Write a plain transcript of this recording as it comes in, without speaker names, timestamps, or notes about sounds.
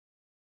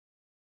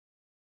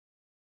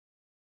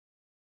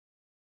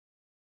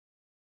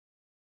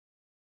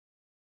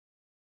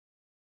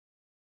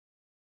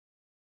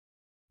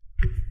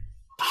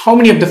How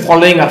many of the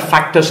following are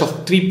factors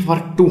of 3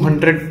 power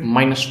 200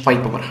 minus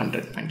 5 power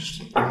 100?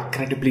 It's an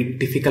incredibly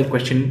difficult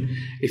question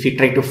if you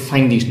try to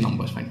find these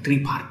numbers.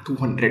 3 power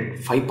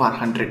 200, 5 power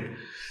 100.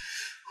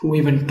 Who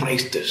even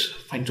tries this?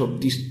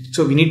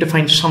 So we need to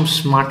find some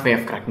smart way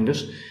of cracking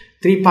this.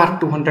 3 power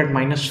 200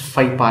 minus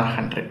 5 power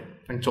 100.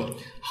 And so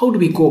how do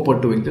we go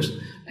about doing this?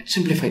 Let's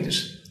simplify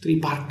this. 3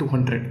 power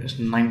 200 is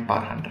 9 power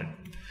 100.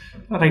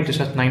 I'll write this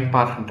as 9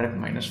 power 100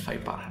 minus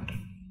 5 power 100.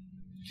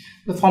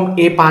 The form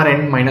a power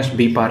n minus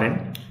b power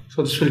n.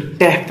 So this will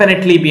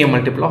definitely be a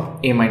multiple of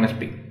a minus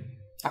b.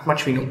 That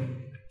much we know.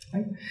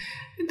 Right?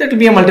 That will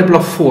be a multiple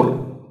of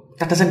 4.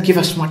 That doesn't give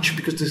us much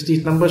because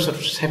these numbers are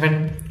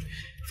 7,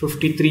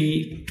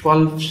 53,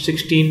 12,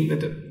 16.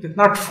 They're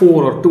not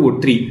 4 or 2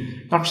 or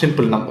 3. Not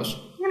simple numbers.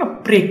 I'm going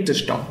to break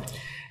this down.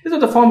 This is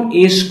the form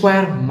a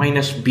square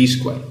minus b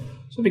square.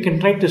 So we can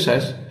write this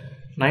as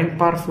 9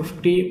 power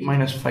 50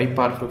 minus 5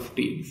 power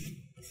 50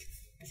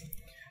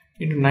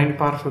 into 9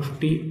 power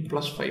 50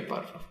 plus 5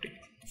 power 50.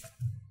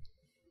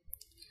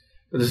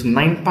 So this is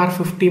 9 power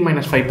 50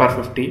 minus 5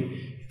 power 50.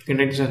 You can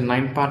write this as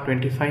 9 power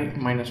 25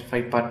 minus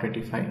 5 power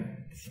 25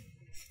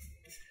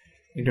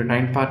 into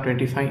 9 power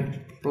 25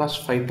 plus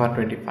 5 power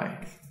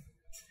 25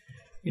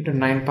 into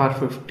 9 power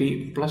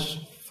 50 plus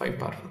 5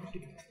 power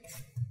 50.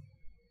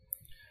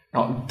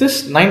 Now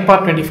this 9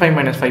 power 25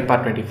 minus 5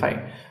 power 25,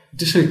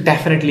 this will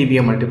definitely be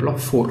a multiple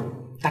of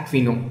 4. That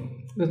we know.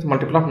 That's a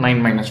multiple of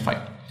 9 minus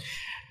 5.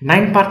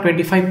 9 power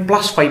 25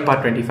 plus 5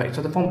 power 25.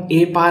 So the form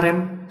a power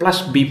m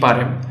plus b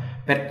power m,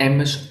 where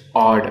m is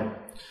odd.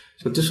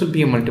 So this will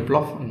be a multiple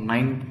of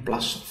 9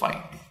 plus 5.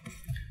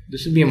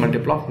 This will be a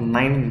multiple of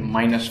 9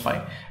 minus 5.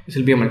 This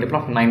will be a multiple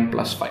of 9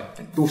 plus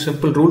 5. Two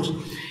simple rules.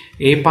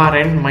 A power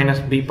n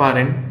minus b power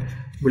n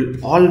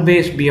will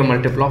always be a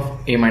multiple of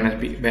a minus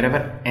b,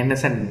 wherever n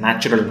is a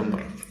natural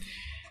number.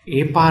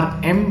 A power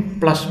m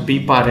plus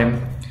b power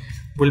m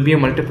will be a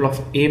multiple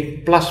of a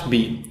plus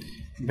b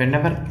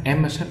whenever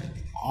m is an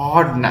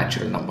odd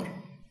natural number.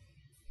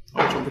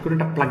 So we couldn't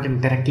have plugged in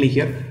directly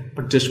here,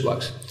 but this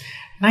works.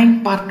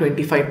 9 power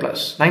 25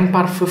 plus 9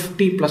 power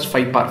 50 plus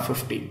 5 power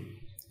 50.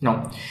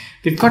 Now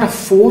we've got a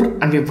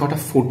 4 and we've got a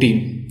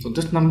 14. So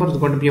this number is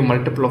going to be a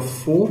multiple of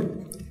 4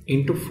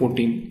 into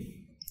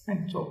 14.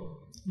 And so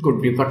good,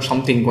 we've got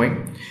something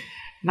going.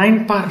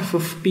 9 power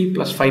 50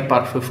 plus 5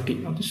 power 50.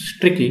 Now this is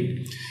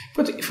tricky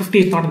because 50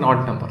 is not an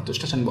odd number. This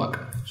doesn't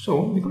work. So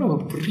we're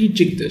going to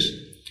rejig this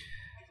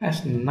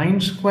as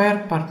 9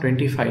 square per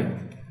 25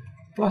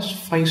 plus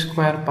 5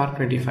 square per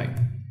 25.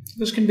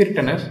 This can be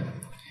written as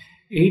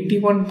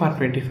 81 per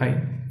 25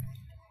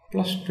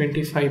 plus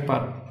 25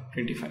 per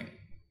 25.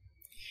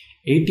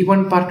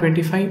 81 per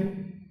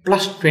 25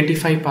 plus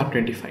 25 per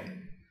 25.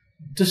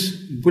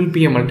 This will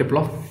be a multiple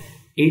of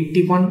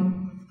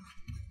 81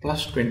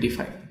 plus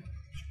 25.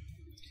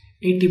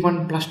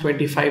 81 plus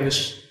 25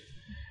 is,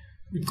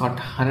 we've got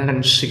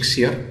 106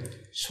 here.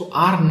 So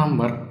our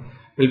number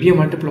will be a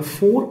multiple of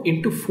 4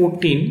 into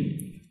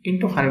 14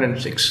 into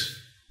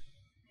 106.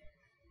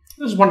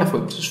 This is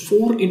wonderful. This is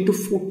 4 into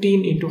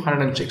 14 into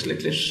 106.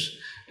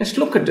 Let's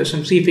look at this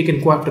and see if we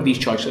can go after these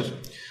choices.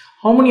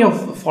 How many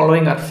of the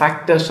following are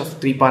factors of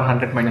 3 power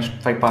 100 minus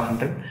 5 power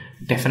 100?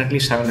 Definitely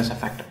 7 is a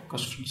factor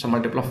because it's a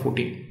multiple of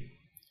 14.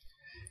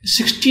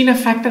 16 a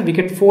factor? We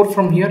get 4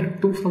 from here,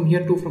 2 from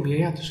here, 2 from here.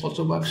 Yeah, this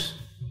also works.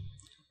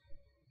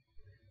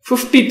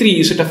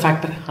 53, is it a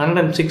factor?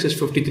 106 is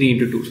 53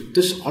 into 2. So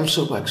this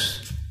also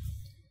works.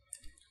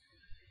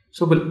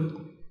 So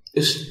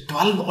is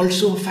 12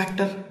 also a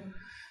factor?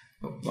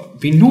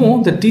 We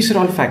know that these are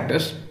all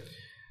factors,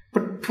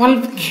 but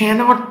 12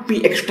 cannot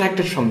be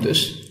extracted from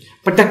this.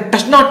 But that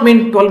does not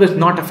mean 12 is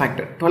not a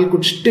factor. 12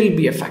 could still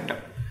be a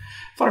factor.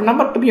 For a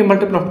number to be a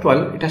multiple of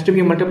 12, it has to be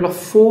a multiple of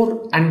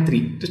 4 and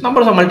 3. This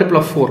number is a multiple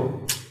of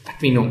 4.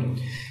 That we know.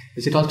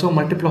 Is it also a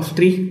multiple of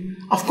 3?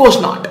 Of course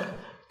not.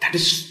 That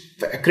is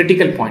a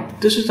critical point.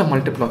 This is a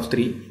multiple of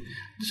 3.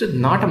 This is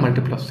not a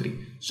multiple of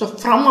 3. So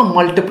from a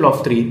multiple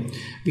of 3,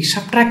 we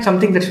subtract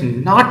something that's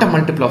not a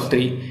multiple of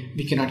 3.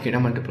 We cannot get a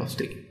multiple of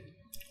 3.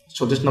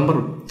 So this number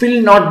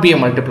will not be a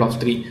multiple of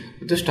 3.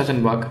 This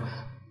doesn't work.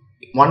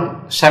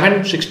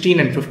 7, 16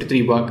 and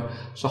 53 work.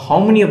 So how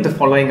many of the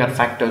following are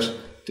factors?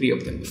 3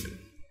 of them will do.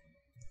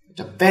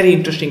 It's a very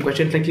interesting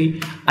question,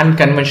 slightly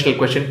unconventional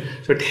question.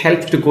 So it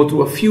helps to go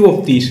through a few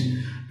of these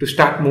to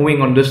start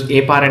moving on this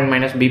a power n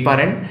minus b power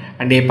n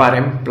and a power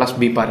m plus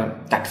b power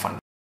m. That fun.